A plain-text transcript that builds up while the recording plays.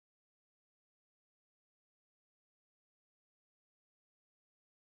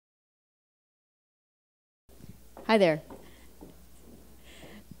Hi there.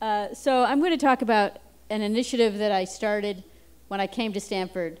 So I'm going to talk about an initiative that I started when I came to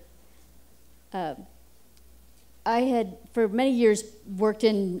Stanford. I had, for many years, worked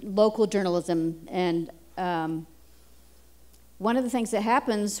in local journalism, and one of the things that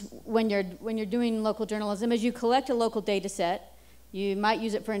happens when you're doing local journalism is you collect a local data set. You might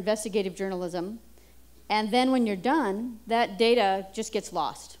use it for investigative journalism, and then when you're done, that data just gets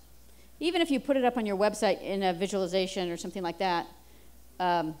lost. Even if you put it up on your website in a visualization or something like that,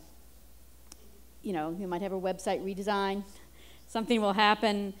 you know, you might have a website redesign. Something will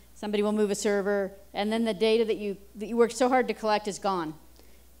happen. Somebody will move a server, and then the data that you worked so hard to collect is gone.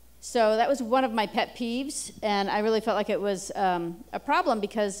 So that was one of my pet peeves, and I really felt like it was a problem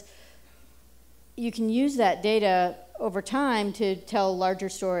because you can use that data over time to tell larger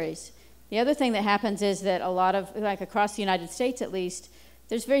stories. The other thing that happens is that a lot of, like across the United States at least,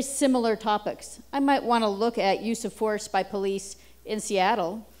 there's very similar topics. I might want to look at use of force by police in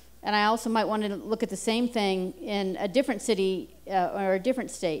Seattle, and I also might want to look at the same thing in a different city or a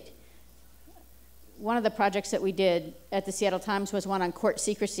different state. One of the projects that we did at the Seattle Times was one on court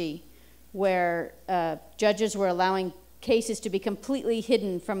secrecy, where judges were allowing cases to be completely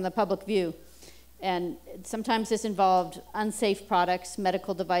hidden from the public view. And sometimes this involved unsafe products,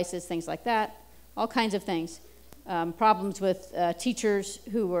 medical devices, things like that, all kinds of things. Problems with teachers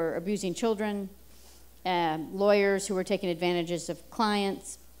who were abusing children, lawyers who were taking advantages of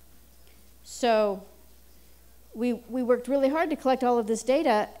clients. So we worked really hard to collect all of this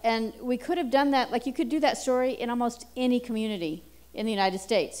data, and we could have done that, like you could do that story in almost any community in the United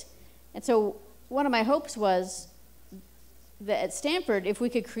States. And so one of my hopes was that at Stanford, if we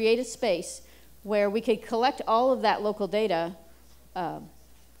could create a space where we could collect all of that local data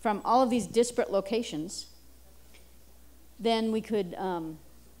from all of these disparate locations, then we could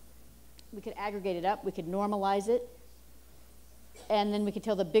aggregate it up, we could normalize it, and then we could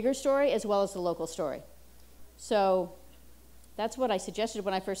tell the bigger story as well as the local story. So that's what I suggested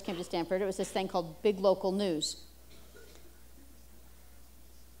when I first came to Stanford. It was this thing called Big Local News.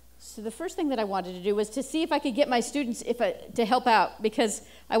 So the first thing that I wanted to do was to see if I could get my students to help out, because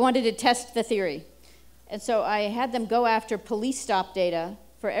I wanted to test the theory. And so I had them go after police stop data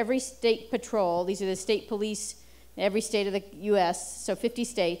for every state patrol. These are the state police in every state of the US, so 50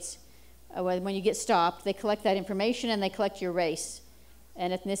 states. When you get stopped, they collect that information and they collect your race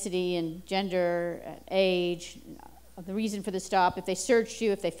and ethnicity and gender, age, the reason for the stop, if they searched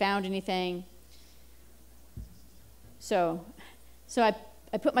you, if they found anything. So I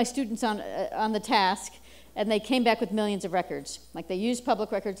put my students on the task, and they came back with millions of records. Like, they used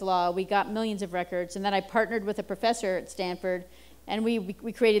public records law, we got millions of records, and then I partnered with a professor at Stanford, and we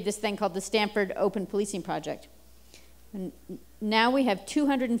created this thing called the Stanford Open Policing Project. And now we have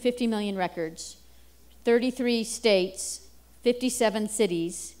 250 million records, 33 states, 57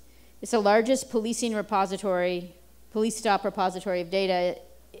 cities. It's the largest policing repository, police stop repository of data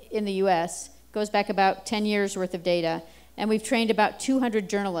in the US. Goes back about 10 years worth of data. And we've trained about 200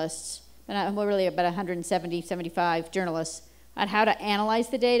 journalists, and really about 170, 75 journalists, on how to analyze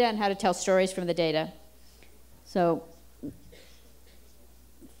the data and how to tell stories from the data. So,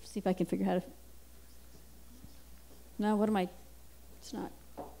 see if I can figure out how to, no, what am I, it's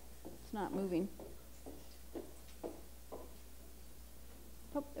not moving.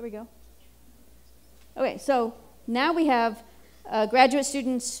 Oh, there we go. Okay, so now we have graduate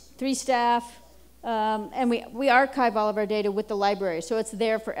students, 3 staff, and we archive all of our data with the library, so it's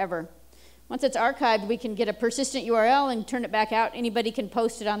there forever. Once it's archived, we can get a persistent URL and turn it back out. Anybody can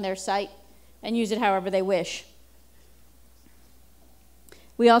post it on their site and use it however they wish.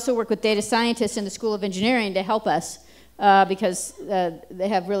 We also work with data scientists in the School of Engineering to help us because they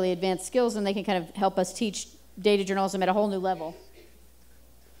have really advanced skills, and they can kind of help us teach data journalism at a whole new level.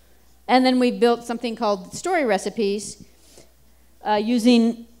 And then we built something called story recipes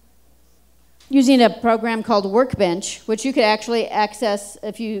using a program called Workbench, which you could actually access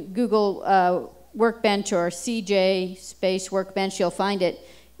if you Google Workbench or CJ space Workbench, you'll find it.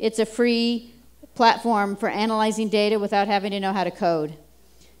 It's a free platform for analyzing data without having to know how to code.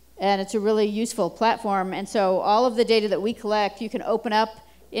 And it's a really useful platform. And so all of the data that we collect, you can open up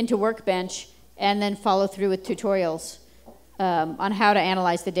into Workbench and then follow through with tutorials on how to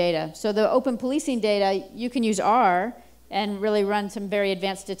analyze the data. So the open policing data, you can use R and really run some very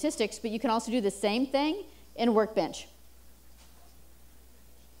advanced statistics, but you can also do the same thing in Workbench.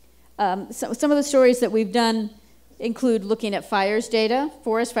 So some of the stories that we've done include looking at fires data.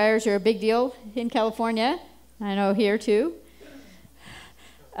 Forest fires are a big deal in California. I know here too.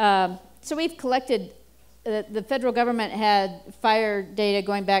 So we've collected, the federal government had fire data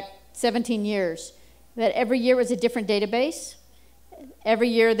going back 17 years, that every year was a different database. Every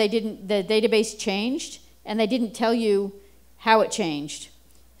year the database changed, and they didn't tell you how it changed.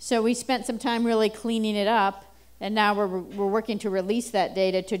 So we spent some time really cleaning it up, and now we're working to release that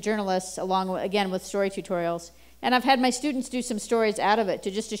data to journalists along, again, with story tutorials. And I've had my students do some stories out of it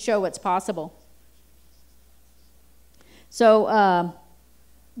just to show what's possible. So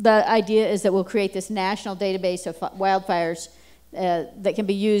the idea is that we'll create this national database of wildfires that can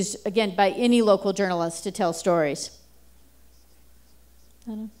be used, again, by any local journalist to tell stories.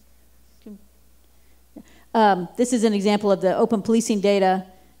 This is an example of the open policing data.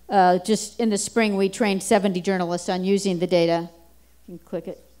 Just in the spring, we trained 70 journalists on using the data. You can click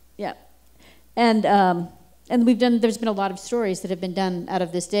it. Yeah. And there's been a lot of stories that have been done out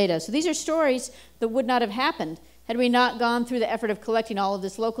of this data. So these are stories that would not have happened had we not gone through the effort of collecting all of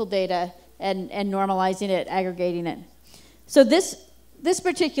this local data and normalizing it, aggregating it. So this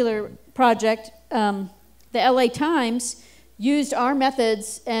particular project, the LA Times used our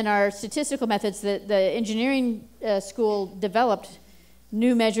methods and our statistical methods that the engineering school developed,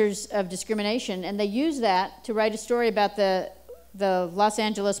 new measures of discrimination, and they used that to write a story about the Los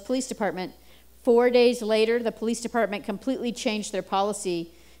Angeles Police Department. 4 days later, the police department completely changed their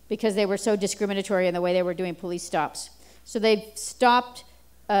policy because they were so discriminatory in the way they were doing police stops. So they've stopped,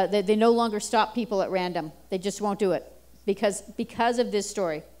 they no longer stop people at random. They just won't do it because of this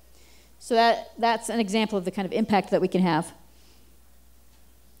story. So that's an example of the kind of impact that we can have.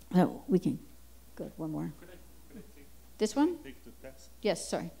 Oh, we can go one more. Could I take this one? Take the test? Yes,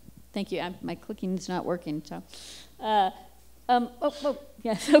 sorry. Thank you. My clicking's not working, so.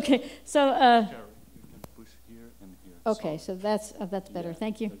 Yes, okay. So. Cheryl, you can push here and here. Okay, so that's better. Yeah.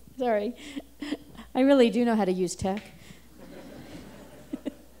 Thank you. Sorry. I really do know how to use tech.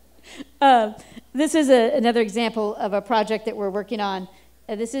 This is another example of a project that we're working on.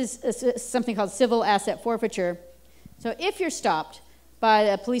 This is something called civil asset forfeiture. So if you're stopped by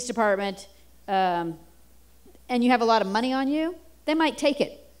the police department and you have a lot of money on you, they might take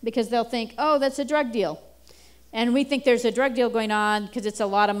it because they'll think, oh, that's a drug deal. And we think there's a drug deal going on because it's a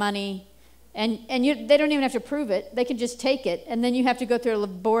lot of money. And they don't even have to prove it. They can just take it. And then you have to go through a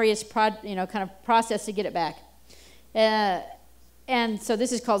laborious kind of process to get it back. And so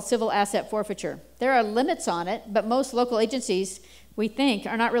this is called civil asset forfeiture. There are limits on it, but most local agencies, we think,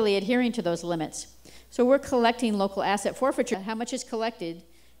 are not really adhering to those limits. So we're collecting local asset forfeiture, how much is collected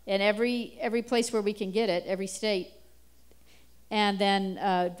in every place where we can get it, every state, and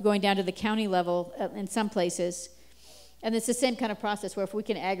then going down to the county level in some places. And it's the same kind of process where if we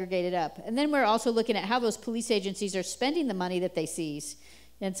can aggregate it up. And then we're also looking at how those police agencies are spending the money that they seize.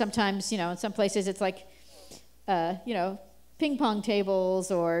 And sometimes, in some places it's like, ping pong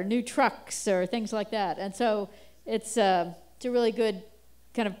tables or new trucks or things like that. And so it's a really good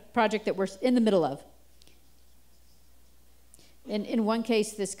kind of project that we're in the middle of. In one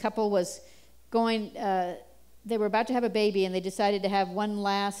case, this couple was going, they were about to have a baby and they decided to have one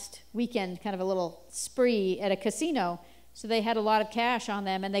last weekend, kind of a little spree at a casino. So they had a lot of cash on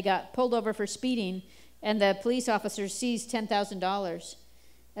them and they got pulled over for speeding, and the police officers seized $10,000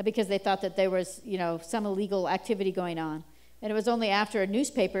 because they thought that there was, some illegal activity going on. And it was only after a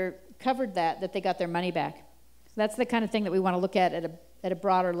newspaper covered that they got their money back. So that's the kind of thing that we want to look at a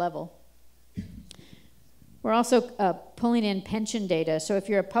broader level. We're also pulling in pension data. So if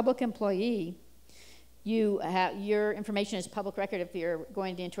you're a public employee, your information is public record if you're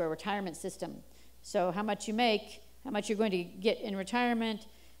going into a retirement system. So how much you make, how much you're going to get in retirement,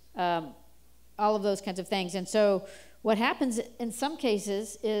 all of those kinds of things. And so what happens in some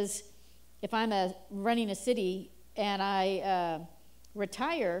cases is if I'm running a city and I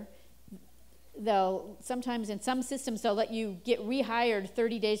retire, sometimes in some systems they'll let you get rehired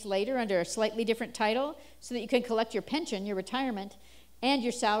 30 days later under a slightly different title so that you can collect your pension, your retirement, and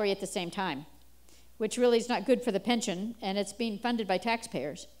your salary at the same time, which really is not good for the pension, and it's being funded by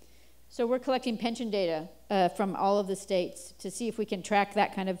taxpayers. So we're collecting pension data from all of the states to see if we can track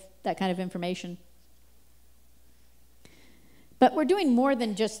that kind of information. But we're doing more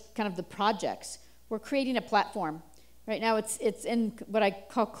than just kind of the projects. We're creating a platform. Right now it's in what I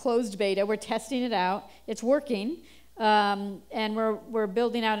call closed beta. We're testing it out. It's working. And we're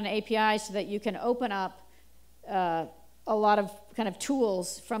building out an API so that you can open up a lot of kind of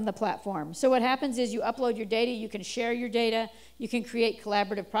tools from the platform. So what happens is you upload your data, you can share your data, you can create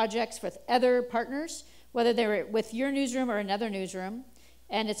collaborative projects with other partners, whether they're with your newsroom or another newsroom,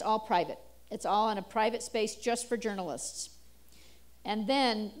 and it's all private. It's all in a private space just for journalists. And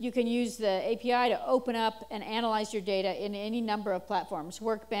then you can use the API to open up and analyze your data in any number of platforms.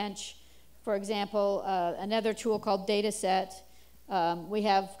 Workbench, for example, another tool called Dataset, We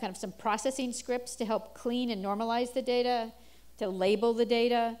have kind of some processing scripts to help clean and normalize the data, to label the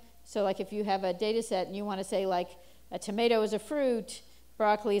data. So like if you have a data set and you want to say like a tomato is a fruit,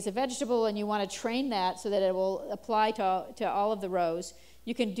 broccoli is a vegetable, and you want to train that so that it will apply to all of the rows,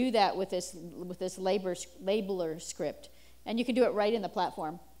 you can do that with this labeler script. And you can do it right in the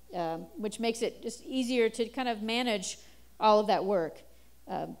platform, which makes it just easier to kind of manage all of that work.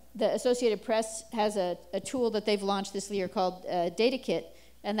 The Associated Press has a tool that they've launched this year called Data Kit,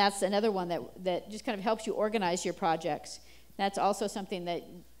 and that's another one that just kind of helps you organize your projects. That's also something that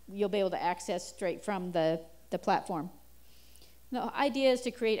you'll be able to access straight from the platform. The idea is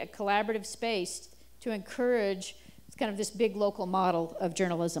to create a collaborative space to encourage kind of this big local model of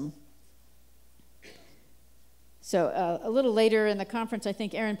journalism. So a little later in the conference, I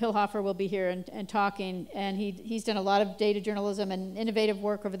think Aaron Pilhofer will be here and talking, and he's done a lot of data journalism and innovative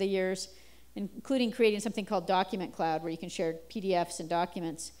work over the years, including creating something called Document Cloud, where you can share PDFs and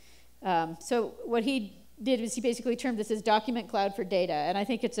documents. So what he did was he basically termed this as Document Cloud for data, and I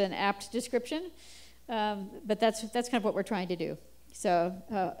think it's an apt description, but that's kind of what we're trying to do. So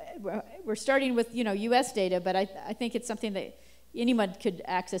we're starting with U.S. data, but I think it's something that anyone could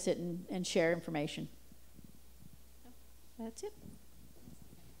access it and share information. That's it.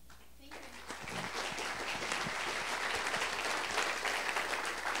 Thank you.